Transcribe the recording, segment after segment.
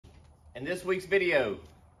In this week's video,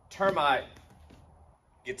 Termite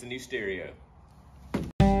gets a new stereo.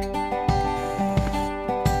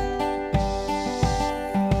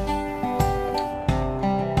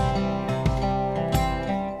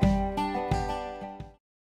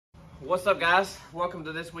 What's up, guys? Welcome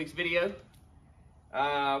to this week's video.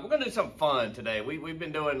 We're gonna do something fun today. We've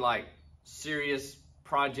been doing like serious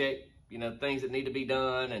project, things that need to be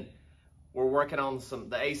done, and we're working on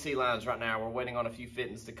the AC lines right now. We're waiting on a few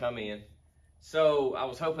fittings to come in. So I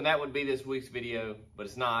was hoping that would be this week's video, but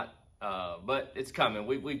it's not. But it's coming.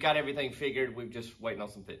 We've got everything figured. We're just waiting on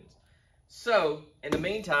some fittings. So in the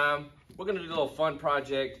meantime, we're gonna do a little fun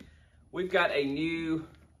project. We've got a new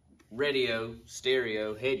radio,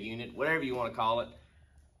 stereo, head unit, whatever you want to call it,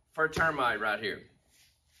 for Termite right here.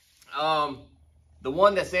 The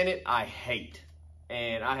one that's in it, I hate,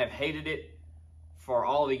 and I have hated it for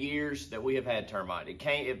all the years that we have had Termite.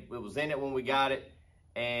 It was in it when we got it,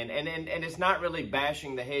 and it's not really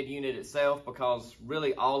bashing the head unit itself, because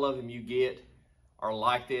really all of them you get are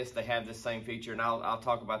like this. They have this same feature, and I'll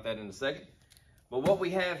talk about that in a second. But what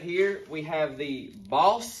we have here, we have the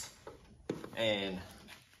Boss, and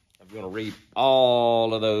I'm going to read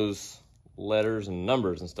all of those letters and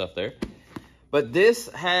numbers and stuff there. But this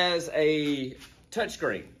has a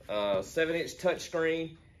touchscreen, 7-inch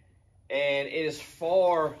touchscreen, and it is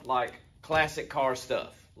for like classic car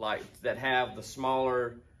stuff, like that have the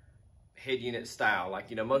smaller head unit style.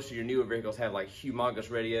 Like, most of your newer vehicles have like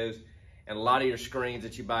humongous radios, and a lot of your screens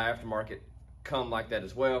that you buy aftermarket come like that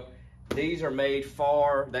as well. These are made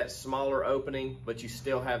for that smaller opening, but you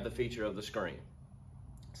still have the feature of the screen.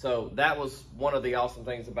 So that was one of the awesome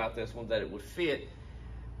things about this one, that it would fit.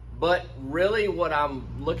 But really what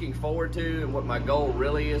I'm looking forward to, and what my goal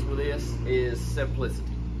really is with this, is simplicity.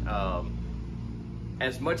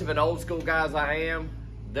 As much of an old school guy as I am,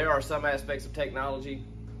 there are some aspects of technology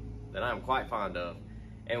that I'm quite fond of.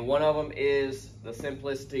 And one of them is the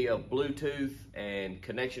simplicity of Bluetooth and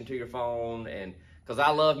connection to your phone, and because I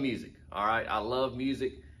love music, all right? I love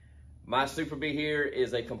music. My Super B here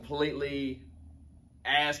is a completely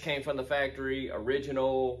came from the factory,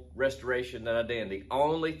 original restoration that I did. The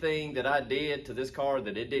only thing that I did to this car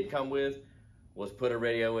that it didn't come with was put a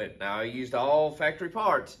radio in. Now, I used all factory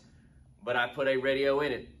parts, but I put a radio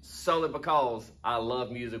in it solely because I love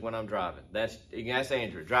music when I'm driving. You can ask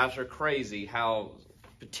Andrew. It drives her crazy how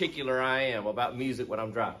particular I am about music when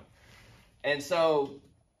I'm driving. And so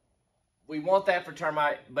we want that for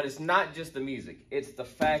Termite, but it's not just the music. It's the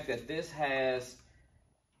fact that this has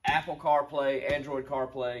Apple CarPlay, Android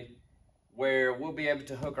CarPlay, where we'll be able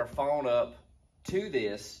to hook our phone up to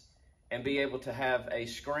this and be able to have a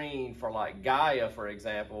screen for like Gaia, for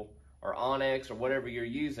example, or Onyx, or whatever you're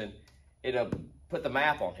using. It'll put the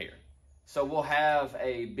map on here. So we'll have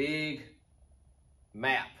a big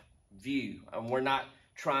map view, and we're not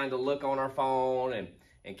trying to look on our phone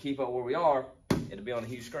and keep up where we are. It'll be on a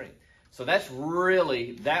huge screen. So that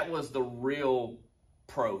was the real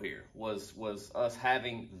pro here, was us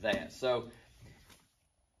having that. So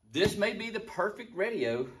this may be the perfect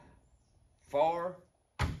radio for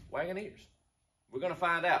Wagoneers. We're going to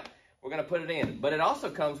find out. We're going to put it in, but it also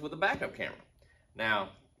comes with a backup camera. Now,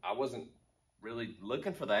 I wasn't really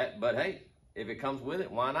looking for that, but hey, if it comes with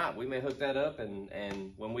it, why not? We may hook that up,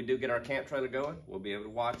 and when we do get our camp trailer going, we'll be able to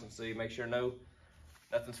watch and see, make sure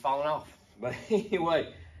nothing's falling off. But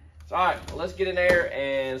anyway, all right, well, let's get in there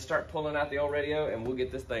and start pulling out the old radio, and we'll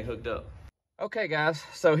get this thing hooked up. Okay, guys,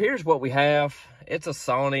 so here's what we have. It's a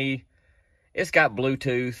Sony. It's got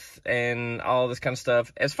Bluetooth and all this kind of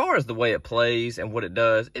stuff. As far as the way it plays and what it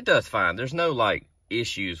does fine. There's no, like,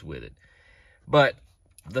 issues with it. But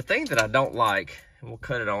the thing that I don't like, and we'll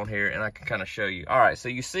cut it on here, and I can kind of show you. All right, so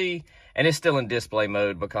you see, and it's still in display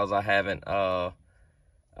mode because I haven't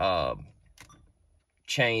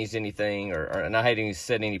changed anything, and I haven't even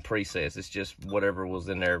set any presets. It's just whatever was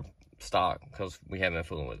in their stock, because we haven't been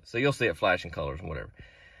fooling with it. So you'll see it flashing colors and whatever.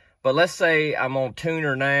 But let's say I'm on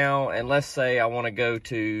tuner now, and let's say I want to go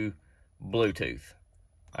to Bluetooth.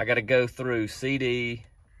 I got to go through CD,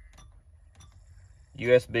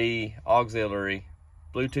 USB, auxiliary,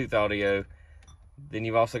 Bluetooth audio. Then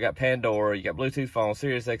you've also got Pandora, you got Bluetooth phone,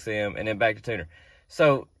 Sirius XM, and then back to tuner.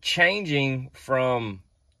 So changing from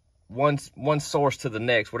one source to the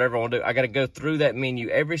next, whatever I want to do, I got to go through that menu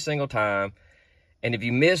every single time. And if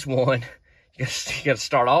you miss one, you got to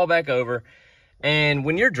start all back over. And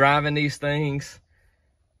when you're driving these things,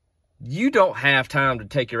 you don't have time to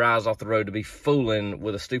take your eyes off the road to be fooling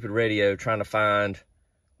with a stupid radio trying to find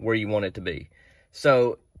where you want it to be.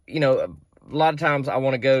 So, a lot of times I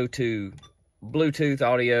want to go to Bluetooth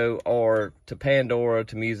audio or to Pandora,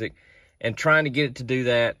 to music, and trying to get it to do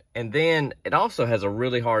that. And then it also has a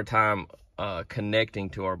really hard time connecting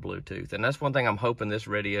to our Bluetooth. And that's one thing I'm hoping this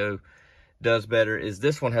radio does better, is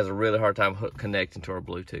this one has a really hard time connecting to our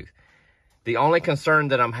Bluetooth. The only concern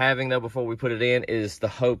that I'm having though before we put it in is the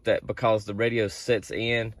hope that because the radio sits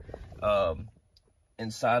in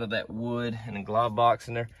inside of that wood and a glove box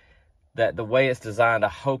in there, that the way it's designed, I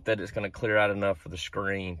hope that it's going to clear out enough for the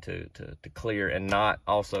screen to clear and not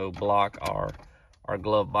also block our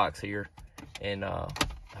glove box here, and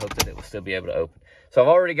hope that it will still be able to open. So I've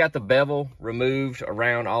already got the bevel removed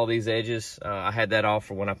around all these edges. I had that off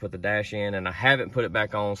for when I put the dash in, and I haven't put it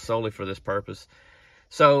back on solely for this purpose.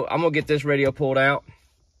 So I'm gonna get this radio pulled out,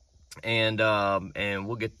 and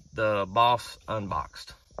we'll get the Boss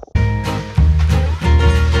unboxed.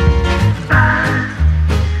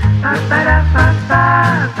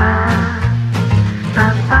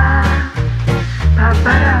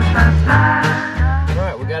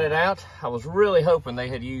 Alright, we got it out. I was really hoping they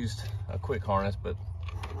had used a quick harness, but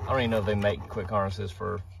I don't even know if they make quick harnesses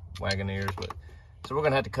for Wagoneers. But so we're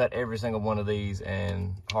gonna have to cut every single one of these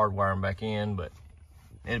and hardwire them back in, but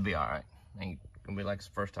it'll be all right. Ain't gonna be like it's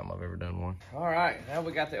the first time I've ever done one. All right, now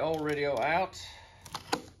we got the old radio out.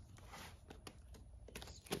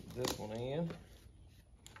 Let's get this one in.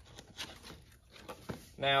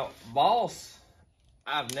 Now, Boss,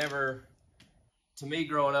 to me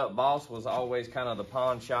growing up, Boss was always kind of the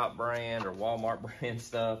pawn shop brand or Walmart brand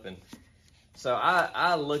stuff. And so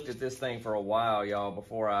I looked at this thing for a while, y'all,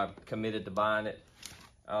 before I committed to buying it.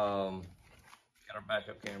 Got our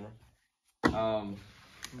backup camera.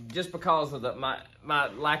 Just because of my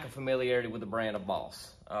lack of familiarity with the brand of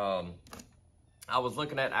Boss. I was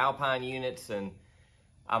looking at Alpine units, and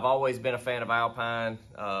I've always been a fan of Alpine,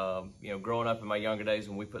 you know, growing up in my younger days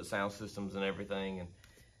when we put sound systems and everything.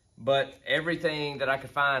 But everything that I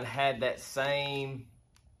could find had that same,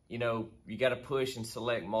 you know, you got to push and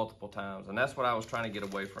select multiple times. And that's what I was trying to get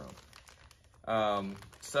away from.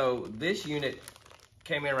 So this unit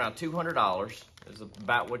came in around $200. Is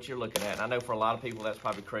about what you're looking at. I know for a lot of people that's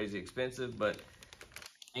probably crazy expensive, but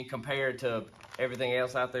in compared to everything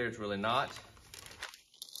else out there, it's really not.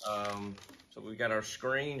 So we've got our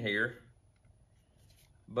screen here,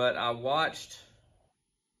 but I watched,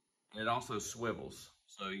 it also swivels.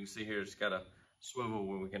 So you can see here, it's got a swivel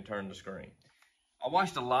where we can turn the screen. I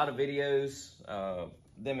watched a lot of videos,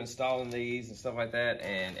 them installing these and stuff like that,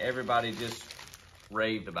 and everybody just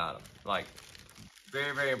raved about them. Like,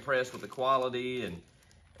 very, very impressed with the quality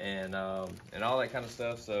and all that kind of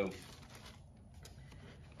stuff. So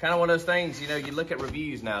kind of one of those things, you know, you look at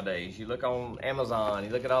reviews nowadays, you look on Amazon, you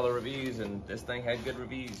look at all the reviews, and this thing had good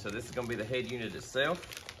reviews. So this is going to be the head unit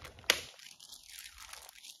itself.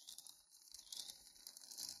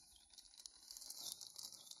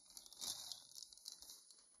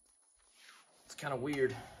 It's kind of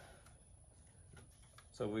weird.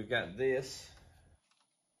 So we've got this,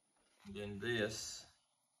 and then this.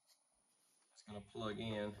 It's going to plug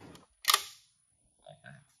in like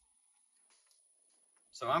that.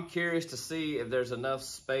 So I'm curious to see if there's enough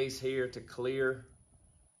space here to clear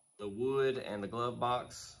the wood and the glove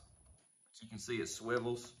box. As you can see, it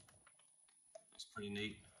swivels. It's pretty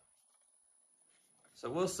neat.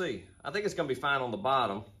 So we'll see. I think it's going to be fine on the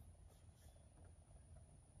bottom.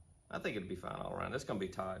 I think it'll be fine all around. It's going to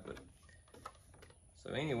be tight, but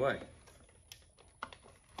so anyway,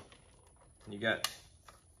 you got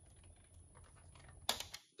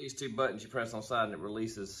these two buttons you press on the side and it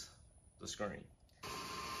releases the screen.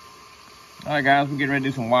 All right, guys, we're getting ready to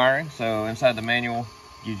do some wiring. So inside the manual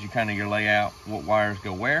gives you kind of your layout, what wires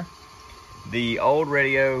go where. The old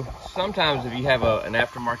radio, sometimes if you have an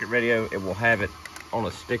aftermarket radio, it will have it on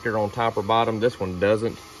a sticker on top or bottom. This one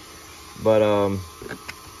doesn't, but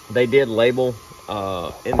they did label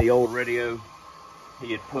in the old radio.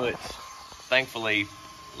 He had put, thankfully,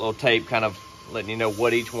 a little tape kind of letting you know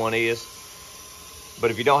what each one is. But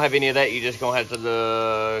if you don't have any of that, you're just gonna have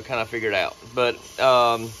to kind of figure it out. But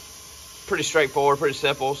pretty straightforward, pretty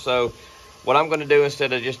simple. So what I'm gonna do,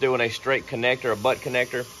 instead of just doing a straight connector, a butt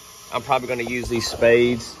connector, I'm probably gonna use these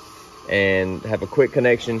spades and have a quick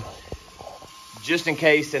connection, just in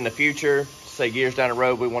case in the future, say years down the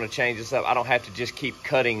road, we wanna change this up. I don't have to just keep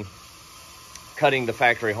cutting the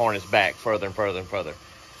factory harness back further and further and further.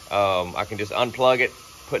 I can just unplug it,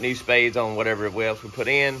 put new spades on whatever else we put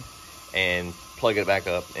in, and plug it back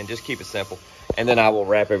up, and just keep it simple. And then I will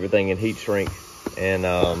wrap everything in heat shrink and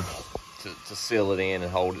to seal it in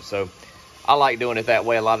and hold it. So I like doing it that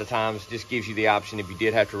way. A lot of times just gives you the option, if you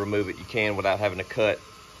did have to remove it, you can without having to cut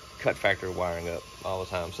factory wiring up all the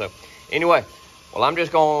time. So anyway, Well, I'm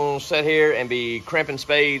just gonna sit here and be crimping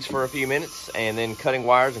spades for a few minutes and then cutting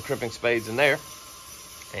wires and crimping spades in there.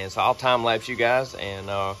 And so I'll time lapse you guys, and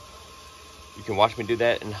you can watch me do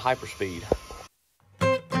that in hyperspeed.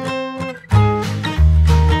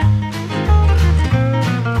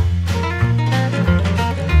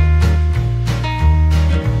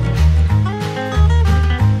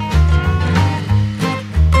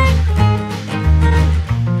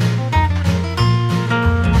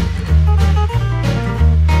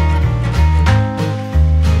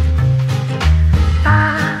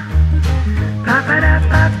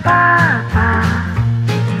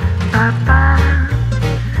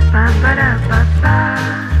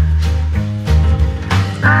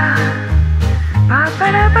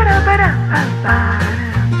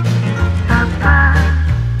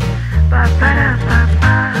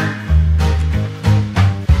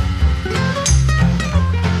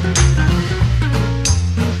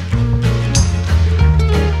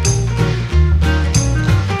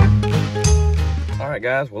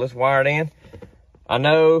 Guys, well, let's wire it in. I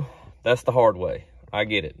know that's the hard way. I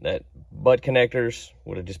get it. That butt connectors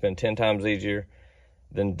would have just been 10 times easier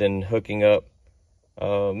than hooking up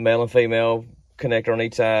male and female connector on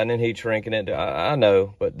each side and then heat shrinking it. I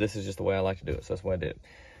know, but this is just the way I like to do it, so that's the way I did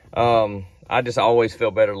it. I just always feel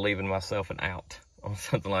better leaving myself an out on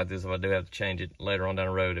something like this. If I do have to change it later on down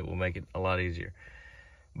the road, it will make it a lot easier.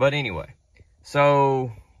 But anyway,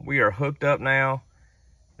 so we are hooked up now.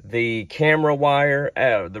 The camera wire,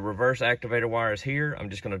 the reverse activator wire is here. I'm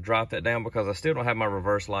just going to drop that down because I still don't have my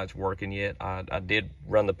reverse lights working yet. I did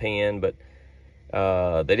run the pin, but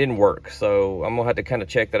they didn't work. So I'm going to have to kind of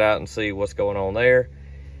check that out and see what's going on there.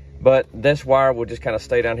 But this wire will just kind of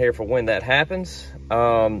stay down here for when that happens.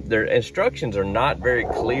 Their instructions are not very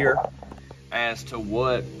clear as to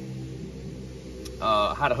what,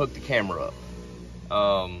 how to hook the camera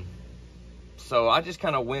up. So I just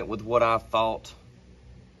kind of went with what I thought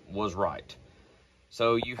was right.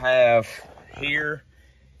 So you have here,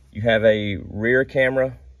 you have a rear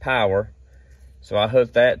camera power. So I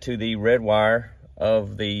hooked that to the red wire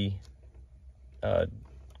of the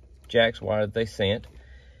jacks wire that they sent.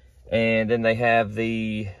 And then they have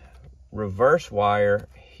the reverse wire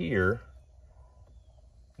here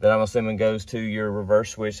that I'm assuming goes to your reverse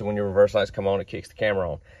switch. So when your reverse lights come on, it kicks the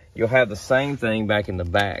camera on. You'll have the same thing back in the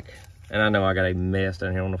back. And I know I got a mess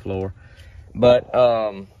down here on the floor, but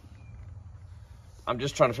I'm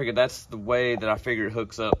just trying to figure, that's the way that I figure it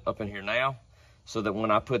hooks up in here now, so that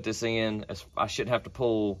when I put this in, I shouldn't have to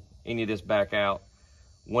pull any of this back out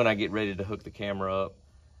when I get ready to hook the camera up,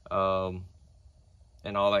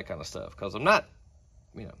 and all that kind of stuff. Because I'm not,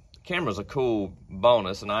 you know, the camera's a cool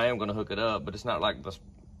bonus and I am going to hook it up, but it's not like the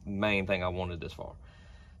main thing I wanted this for.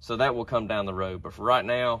 So that will come down the road. But for right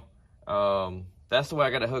now, that's the way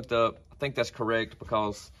I got it hooked up. I think that's correct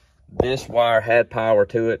because this wire had power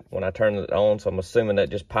to it when I turned it on, so I'm assuming that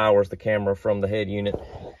just powers the camera from the head unit,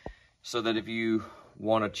 so that if you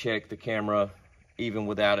want to check the camera even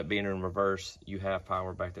without it being in reverse, you have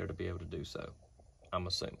power back there to be able to do so. I'm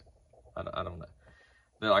assuming. I don't know.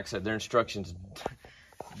 But like I said, their instructions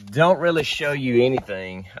don't really show you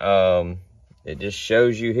anything. It just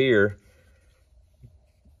shows you here,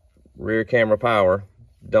 rear camera power.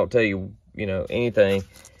 Don't tell you, you know, anything.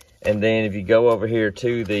 And then if you go over here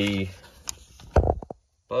to the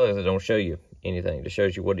plugs, it don't show you anything. It just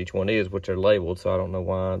shows you what each one is, which are labeled, so I don't know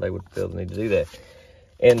why they would feel the need to do that.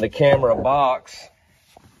 In the camera box,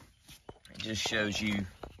 it just shows you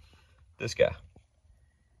this guy.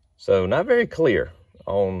 So not very clear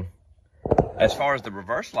on, as far as the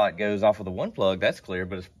reverse light goes off of the one plug, that's clear,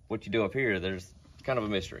 but it's what you do up here, there's kind of a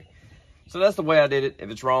mystery. So that's the way I did it.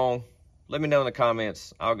 If it's wrong, let me know in the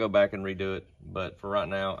comments. I'll go back and redo it. But for right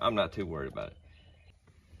now, I'm not too worried about it.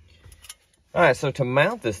 All right, so to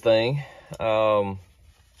mount this thing, I'm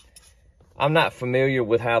not familiar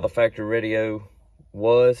with how the factory radio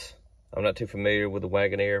was. I'm not too familiar with the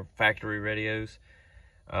Wagoneer factory radios.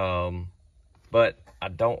 But I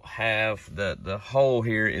don't have, the hole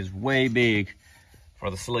here is way big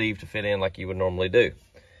for the sleeve to fit in like you would normally do.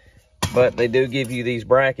 But they do give you these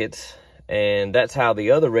brackets, and that's how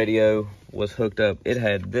the other radio was hooked up. It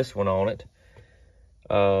had this one on it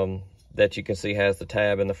that you can see has the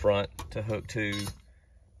tab in the front to hook to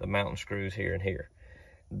the mounting screws here and here.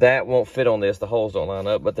 That won't fit on this, the holes don't line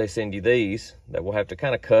up, but they send you these that we'll have to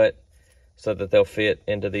kind of cut so that they'll fit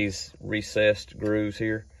into these recessed grooves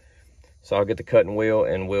here. So I'll get the cutting wheel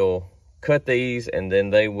and we'll cut these, and then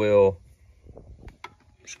they will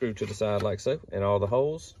screw to the side like so, and all the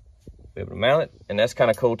holes, be able to mount it. And that's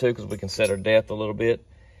kind of cool too, because we can set our depth a little bit,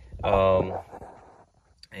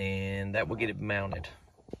 and that will get it mounted.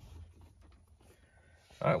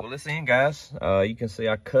 All right, well, this in, guys. You can see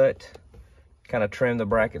I kind of trimmed the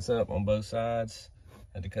brackets up on both sides.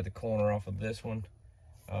 Had to cut the corner off of this one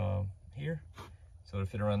here, so it'll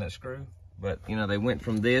fit around that screw. But, you know, they went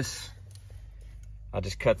from this. I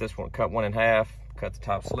just cut this one, cut one in half, cut the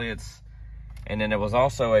top slits. And then there was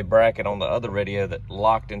also a bracket on the other radio that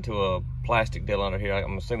locked into a plastic deal under here.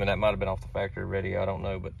 I'm assuming that might have been off the factory radio, I don't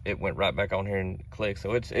know, but it went right back on here and clicked.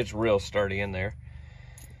 So it's real sturdy in there.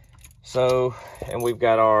 So, and we've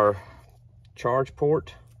got our charge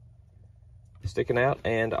port sticking out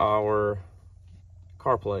and our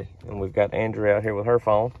CarPlay. And we've got Andrea out here with her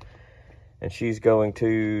phone, and she's going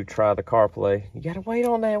to try the CarPlay. You gotta wait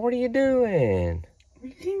on that. What are you doing?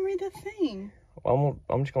 You didn't read the thing. Well,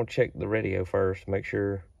 I'm just gonna check the radio first, make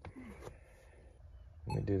sure.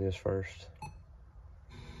 Let me do this first.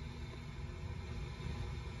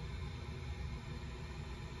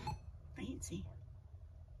 Fancy.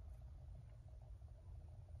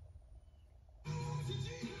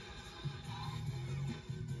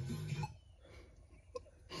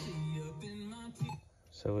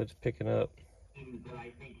 So it's picking up.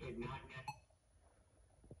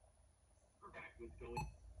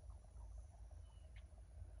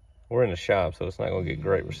 We're in the shop, so it's not gonna get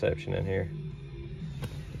great reception in here.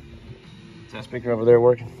 Is that speaker over there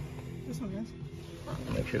working? This one is.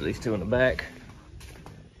 Make sure these two in the back.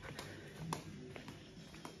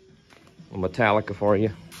 A Metallica for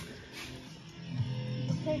you.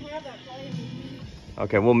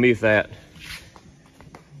 Okay, we'll mute that.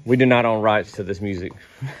 We do not own rights to this music.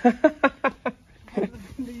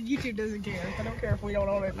 YouTube doesn't care. I don't care if we don't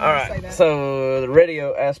own it. All right, so the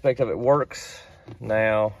radio aspect of it works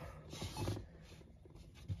now.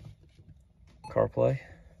 CarPlay.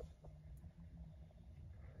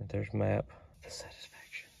 There's map. The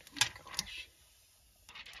satisfaction. Oh my gosh.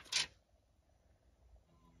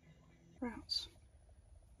 Routes.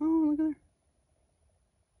 Oh, look at there.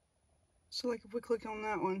 So, like, if we click on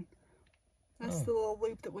that one, that's the little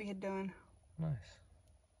loop that we had done. Nice.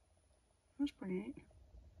 That's pretty neat.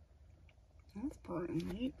 That's pretty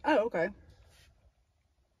neat. Oh, okay.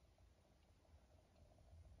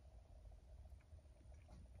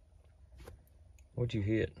 What'd you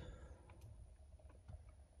hit?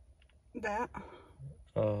 That.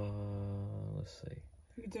 Let's see.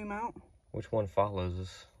 You can zoom out. Which one follows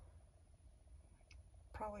us?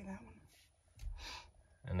 Probably that one.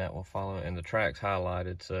 And that will follow, and the track's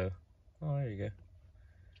highlighted, so, oh, there you go.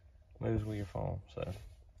 Moves with your phone, so.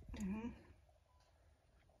 Mm-hmm. Okay,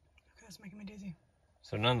 that's making me dizzy.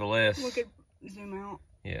 So nonetheless. Look at zoom out.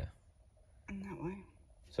 Yeah. And that way.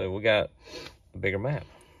 So we got a bigger map.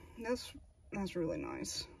 That's really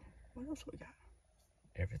nice. What else we got?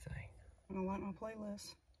 Everything. I don't like my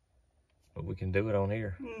playlist. But we can do it on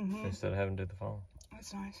here Mm-hmm. instead of having to do the phone.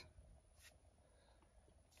 That's nice.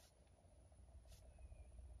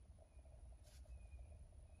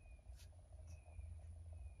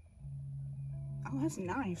 Oh, that's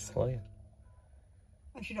nice. Play it.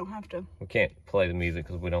 But you don't have to. We can't play the music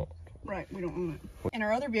because we don't. Right, we don't own it. In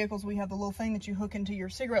our other vehicles, we have the little thing that you hook into your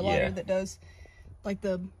cigarette lighter that does, like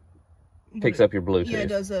the... Picks up your Bluetooth. Yeah, it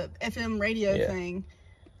does a FM radio thing.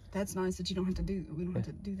 That's nice that you don't have to do, we don't have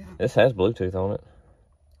to do that. This has Bluetooth on it.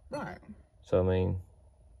 Right. So, I mean,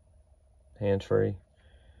 hands-free,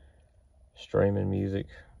 streaming music.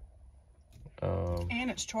 And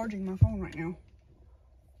it's charging my phone right now.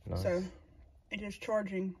 Nice. So, it is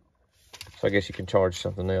charging. So I guess you can charge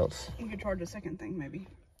something else. We could charge a second thing, maybe.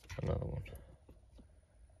 Another one.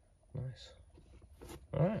 Nice.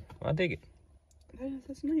 All right, I dig it.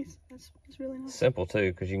 That's nice. That's really nice. Simple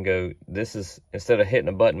too, because you can go. This is instead of hitting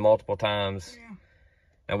a button multiple times. Yeah.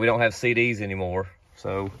 Now we don't have CDs anymore,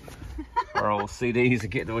 so our old CDs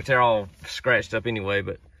which they're all scratched up anyway.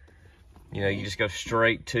 But you know, you just go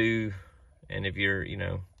straight to, and if you're, you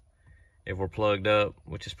know, if we're plugged up,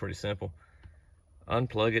 which is pretty simple,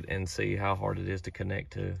 unplug it and see how hard it is to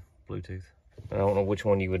connect to Bluetooth. I don't know which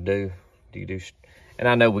one you would do. Do you do? And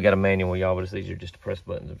I know we got a manual, y'all, but it's easier just to press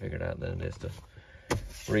buttons and figure it out than it is to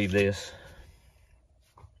read this.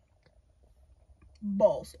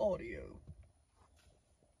 Boss Audio.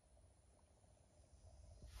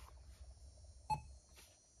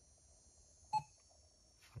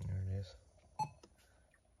 There it is.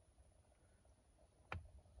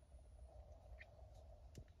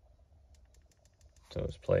 So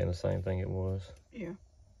it's playing the same thing it was. Yeah.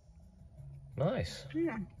 Nice.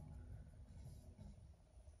 Yeah.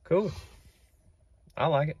 Cool. I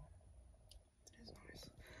like it. It is nice.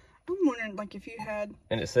 I'm wondering, like, if you had...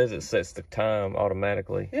 And it says it sets the time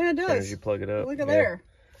automatically. Yeah, it does. As soon as you plug it up. Look at there.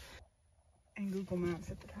 And Google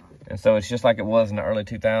Maps at the top. And so it's just like it was in the early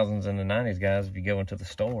 2000s and the 90s, guys. If you go into the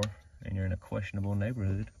store and you're in a questionable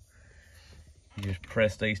neighborhood, you just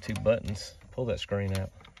press these two buttons, pull that screen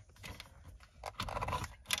out.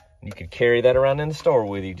 You can carry that around in the store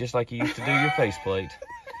with you, just like you used to do your faceplate.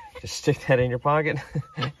 Just stick that in your pocket.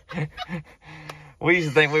 We used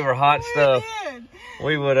to think we were hot stuff.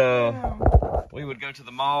 We would go to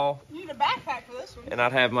the mall. You need a backpack for this one. And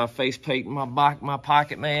I'd have my faceplate in my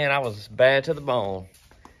pocket, man. I was bad to the bone.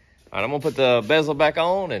 All right, I'm gonna put the bezel back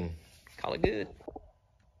on and call it good.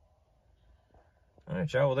 All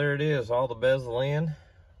right, y'all, well, there it is, all the bezel in.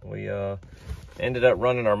 We ended up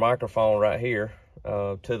running our microphone right here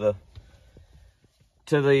to the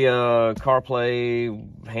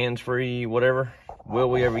CarPlay, hands-free, whatever. Will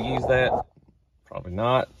we ever use that? Probably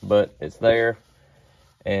not, but it's there.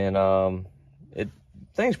 And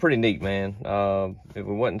thing's pretty neat, man. If it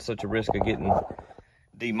wasn't such a risk of getting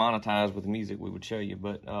demonetized with the music, we would show you.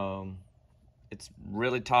 But it's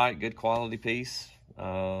really tight, good quality piece.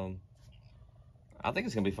 I think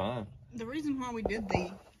it's gonna be fine. The reason why we did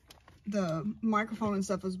the microphone and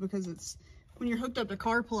stuff was because it's when you're hooked up to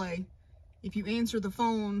CarPlay, if you answer the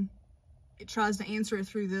phone, it tries to answer it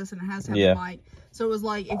through this, and it has to have a mic. So it was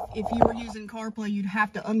like if you were using CarPlay, you'd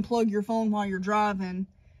have to unplug your phone while you're driving.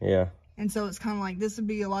 Yeah. And so it's kind of like, this would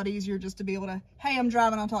be a lot easier just to be able to, hey, I'm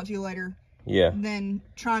driving, I'll talk to you later. Yeah. Than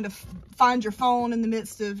trying to find your phone in the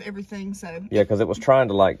midst of everything. So yeah, because it was trying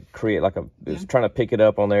to like create like it was trying to pick it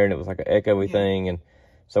up on there, and it was like an echoey thing. And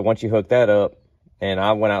so once you hook that up, and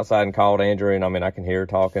I went outside and called Andrew, and I mean I can hear her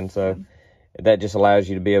talking, so that just allows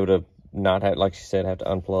you to be able to not have, like she said, have to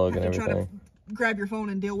unplug and everything. Try to grab your phone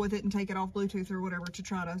and deal with it and take it off Bluetooth or whatever to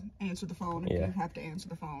try to answer the phone if you have to answer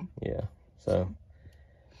the phone. Yeah. So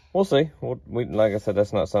we'll see. We like I said,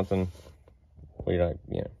 that's not something we like.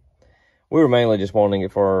 You know, we were mainly just wanting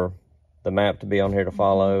it for the map to be on here to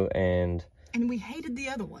follow, and we hated the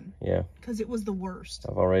other one. Yeah. Because it was the worst.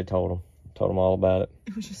 I've already told them all about it.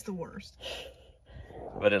 It was just the worst.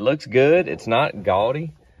 But it looks good. It's not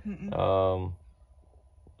gaudy. I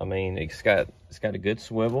mean, it's got a good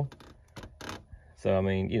swivel. So I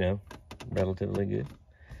mean, you know, relatively good.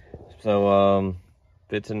 So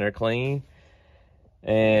fits in there clean.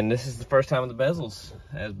 And this is the first time the bezels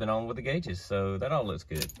has been on with the gauges, so that all looks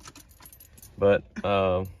good. But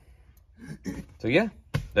so yeah,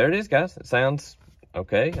 there it is, guys. It sounds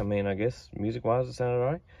okay. I mean, I guess music wise it sounded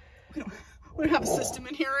all right. We don't have a system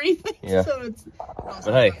in here or anything. Yeah. So it's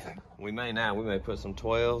but hey, we may put some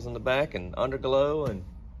 12s in the back and underglow and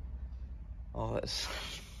all that.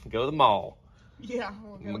 Go to the mall. Yeah.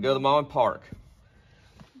 We'll go to the mall and park.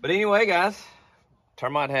 But anyway, guys,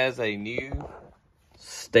 Termite has a new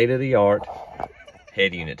state-of-the-art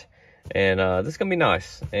head unit, and this is gonna be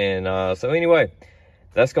nice. And so anyway,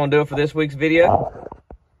 that's gonna do it for this week's video.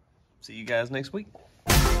 See you guys next week.